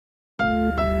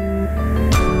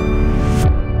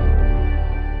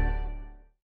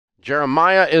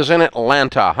Jeremiah is in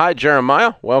Atlanta. Hi,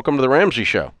 Jeremiah. Welcome to the Ramsey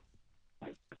Show.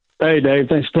 Hey, Dave.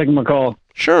 Thanks for taking my call.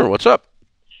 Sure. What's up?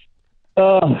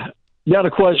 Got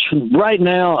a question. Right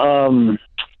now,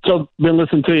 so been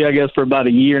listening to you, I guess, for about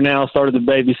a year now. Started the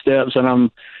baby steps, and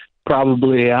I'm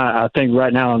probably, I think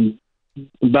right now I'm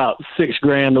about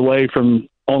 $6,000 away from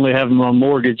only having my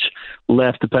mortgage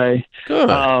left to pay.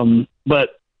 Good.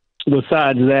 But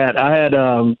besides that, I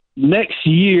had next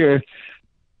year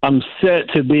I'm set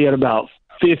to be at about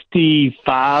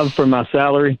 55 for my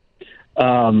salary.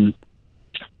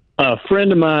 A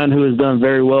friend of mine who has done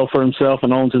very well for himself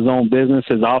and owns his own business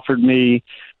has offered me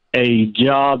a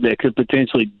job that could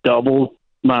potentially double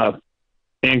my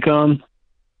income.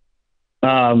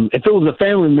 If it was a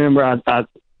family member, I'm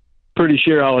pretty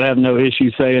sure I would have no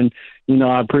issue saying,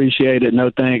 I appreciate it,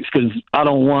 no thanks, because I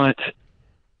don't want,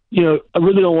 I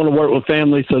really don't want to work with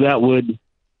family, so that would,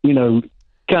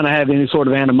 kind of have any sort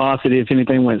of animosity if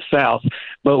anything went south.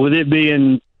 But with it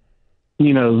being,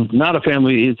 not a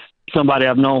family, it's somebody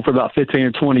I've known for about 15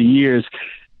 or 20 years,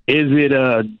 is it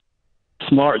a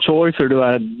smart choice, or do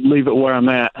I leave it where I'm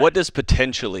at? What does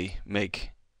potentially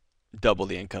make double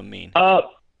the income mean?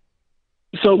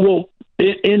 So,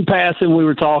 in passing, we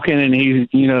were talking, and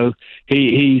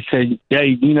he said,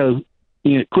 "Hey,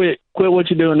 quit what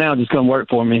you're doing now. Just come work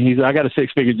for me." He said, "I got a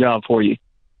 6-figure job for you."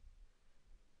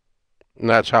 And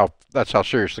that's how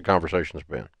serious the conversation's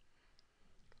been.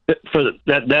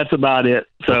 That's about it.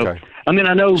 So, okay. I mean,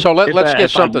 I know. So let's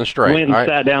get something straight. Went and right?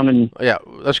 sat down and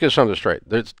let's get something straight.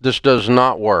 This does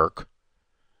not work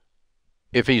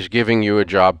if he's giving you a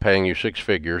job, paying you 6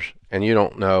 figures, and you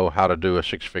don't know how to do a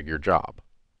 6-figure job.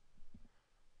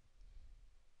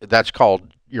 That's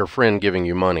called your friend giving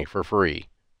you money for free,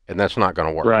 and that's not going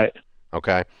to work. Right.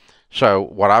 Okay? So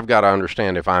what I've got to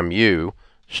understand, if I'm you,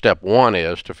 step one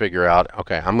is to figure out,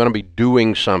 okay, I'm going to be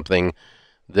doing something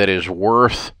that is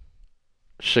worth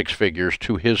 6 figures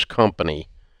to his company,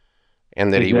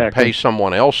 and that he would pay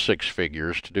someone else 6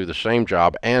 figures to do the same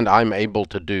job, and I'm able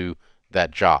to do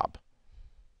that job.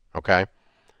 Okay?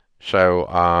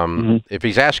 So if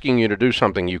he's asking you to do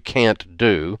something you can't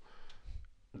do,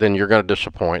 then you're going to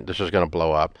disappoint. This is going to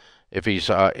blow up. If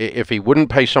he wouldn't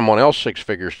pay someone else 6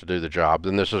 figures to do the job,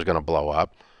 then this is going to blow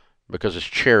up because it's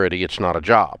charity. It's not a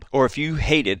job. Or if you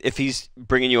hate it, if he's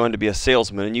bringing you on to be a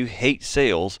salesman and you hate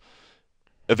sales,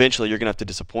 eventually you're going to have to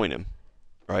disappoint him,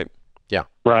 right? Yeah.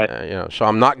 Right. So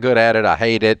I'm not good at it. I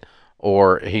hate it.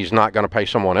 Or he's not going to pay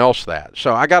someone else that.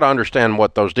 So I got to understand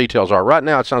what those details are. Right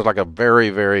now, it sounds like a very,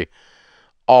 very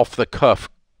off-the-cuff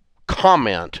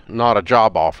comment, not a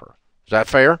job offer. Is that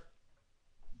fair?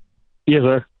 Yes,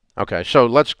 sir. Okay, so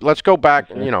let's go back,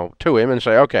 to him and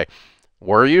say, okay,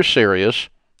 were you serious?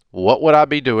 What would I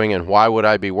be doing, and why would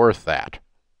I be worth that?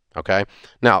 Okay.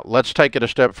 Now let's take it a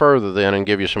step further then and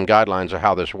give you some guidelines of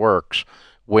how this works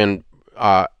when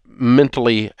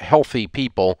mentally healthy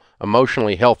people,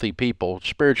 emotionally healthy people,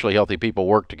 spiritually healthy people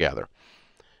work together.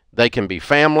 They can be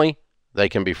family. They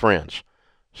can be friends.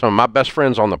 Some of my best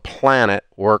friends on the planet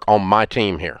work on my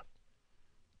team here.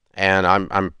 And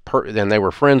and they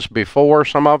were friends before,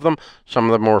 some of them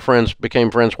became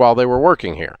friends while they were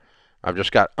working here. I've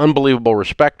just got unbelievable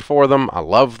respect for them. I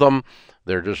love them.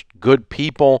 They're just good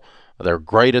people. They're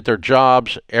great at their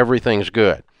jobs. Everything's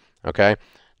good. Okay?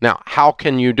 Now, how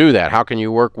can you do that? How can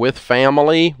you work with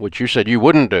family, which you said you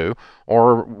wouldn't do,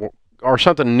 or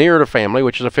something near to family,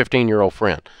 which is a 15-year-old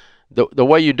friend? The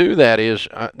way you do that is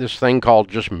this thing called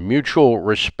just mutual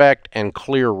respect and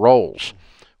clear roles.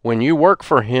 When you work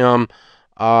for him,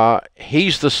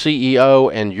 he's the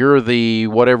CEO and you're the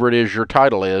whatever it is your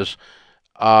title is.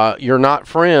 You're not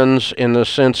friends in the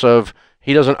sense of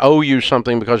he doesn't owe you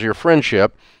something because of your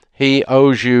friendship. He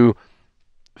owes you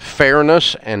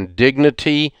fairness and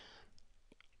dignity,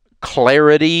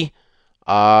 clarity,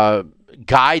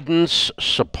 guidance,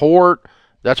 support.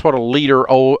 That's what a leader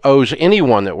owes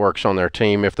anyone that works on their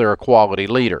team if they're a quality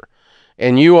leader.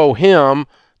 And you owe him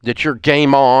that you're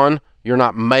game on. You're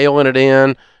not mailing it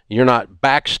in. You're not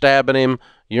backstabbing him.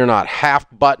 You're not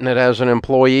half-butting it as an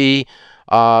employee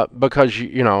because,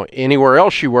 anywhere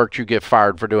else you worked, you get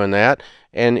fired for doing that.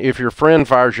 And if your friend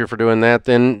fires you for doing that,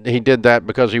 then he did that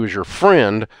because he was your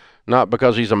friend, not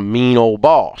because he's a mean old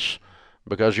boss,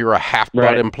 because you're a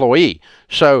half-butt employee.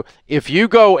 So if you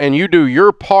go and you do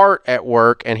your part at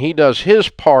work and he does his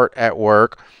part at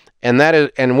work, and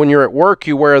when you're at work,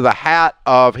 you wear the hat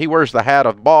of, he wears the hat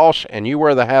of boss and you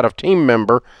wear the hat of team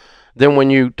member, then when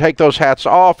you take those hats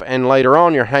off and later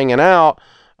on you're hanging out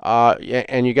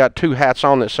and you got 2 hats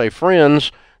on that say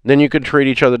friends, then you could treat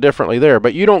each other differently there.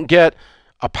 But you don't get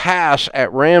a pass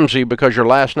at Ramsey because your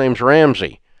last name's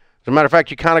Ramsey. As a matter of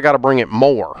fact, you kind of got to bring it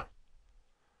more.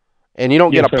 And you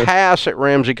don't Yes, get a sir. pass at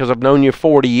Ramsey because I've known you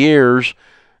 40 years.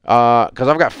 Because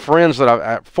I've got friends that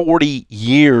I've 40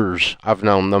 years I've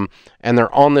known them, and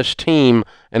they're on this team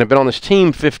and have been on this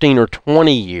team 15 or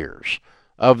 20 years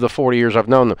of the 40 years I've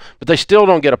known them. But they still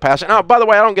don't get a pass. And, by the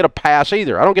way, I don't get a pass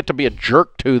either. I don't get to be a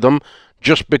jerk to them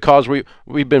just because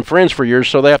we've been friends for years,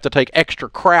 so they have to take extra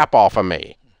crap off of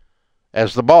me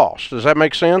as the boss. Does that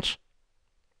make sense?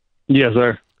 Yes,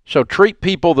 sir. So treat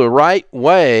people the right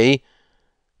way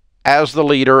as the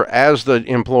leader, as the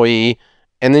employee,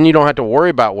 and then you don't have to worry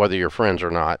about whether you're friends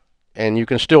or not, and you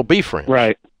can still be friends.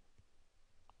 Right.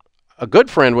 A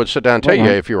good friend would sit down and tell you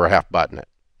if you were half-butting it.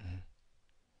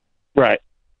 Right.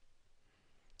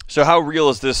 So how real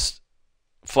is this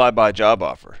fly-by job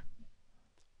offer?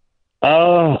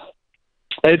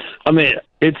 It's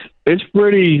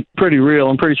pretty real.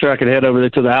 I'm pretty sure I could head over there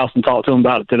to the house and talk to him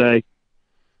about it today.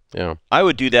 Yeah. I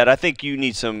would do that. I think you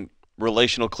need some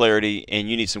relational clarity, and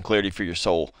you need some clarity for your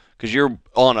soul, because you're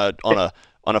on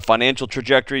a financial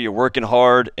trajectory. You're working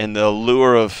hard, and the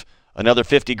lure of another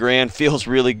 50 grand feels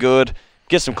really good.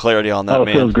 Get some clarity on that, man.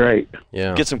 It feels great.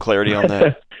 Yeah. Get some clarity on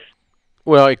that.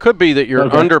 Well, it could be that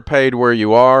you're underpaid where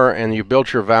you are, and you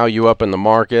built your value up in the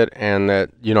market, and that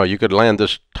you could land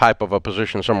this type of a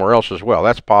position somewhere else as well.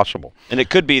 That's possible. And it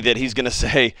could be that he's going to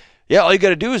say, yeah, all you got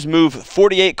to do is move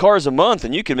 48 cars a month,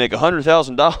 and you can make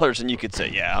 $100,000, and you could say,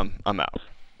 yeah, I'm out.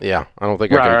 Yeah, I don't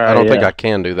think I can. Think I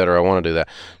can do that, or I want to do that.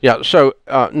 Yeah. So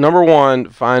number one,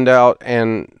 find out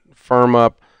and firm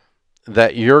up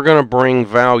that you're going to bring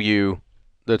value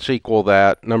that's equal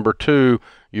that. Number two,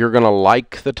 you're going to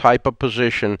like the type of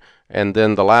position, and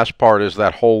then the last part is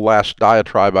that whole last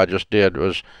diatribe I just did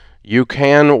was you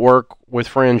can work with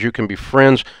friends, you can be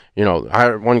friends. I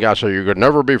heard one guy say you could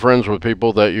never be friends with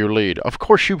people that you lead. Of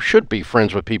course you should be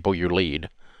friends with people you lead.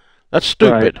 That's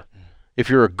stupid. Right. If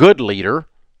you're a good leader,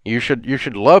 you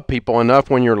should love people enough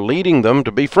when you're leading them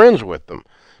to be friends with them.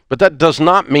 But that does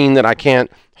not mean that I can't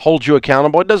hold you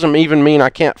accountable. It doesn't even mean I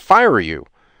can't fire you.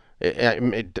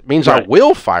 It means I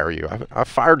will fire you. I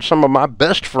fired some of my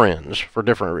best friends for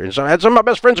different reasons. I had some of my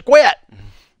best friends quit,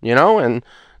 and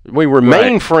we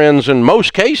remain friends in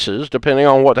most cases, depending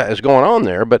on what is going on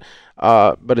there. But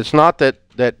it's not that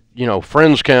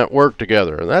friends can't work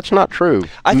together. That's not true.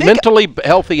 Mentally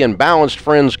healthy and balanced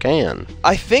friends can.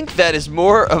 I think that is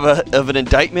more of an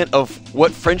indictment of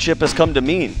what friendship has come to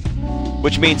mean,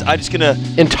 which means I'm just gonna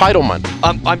entitlement.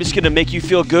 I'm just gonna make you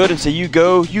feel good and say you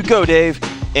go, Dave.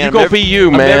 And be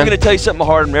you, man. I'm never gonna tell you something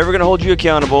hard. I'm never gonna hold you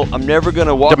accountable. I'm never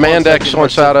gonna demand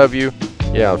excellence out of you.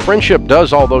 Yeah, friendship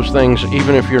does all those things,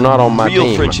 even if you're not on my team.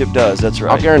 Real friendship does. That's right.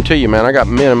 I'll guarantee you, man. I got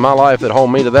men in my life that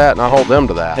hold me to that, and I hold them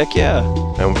to that. Heck yeah.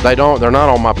 And they're not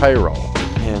on my payroll.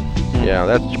 Man.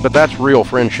 Yeah, that's real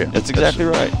friendship. That's exactly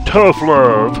right. Tough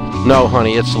love. No,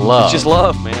 honey, it's love. It's just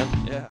love, man.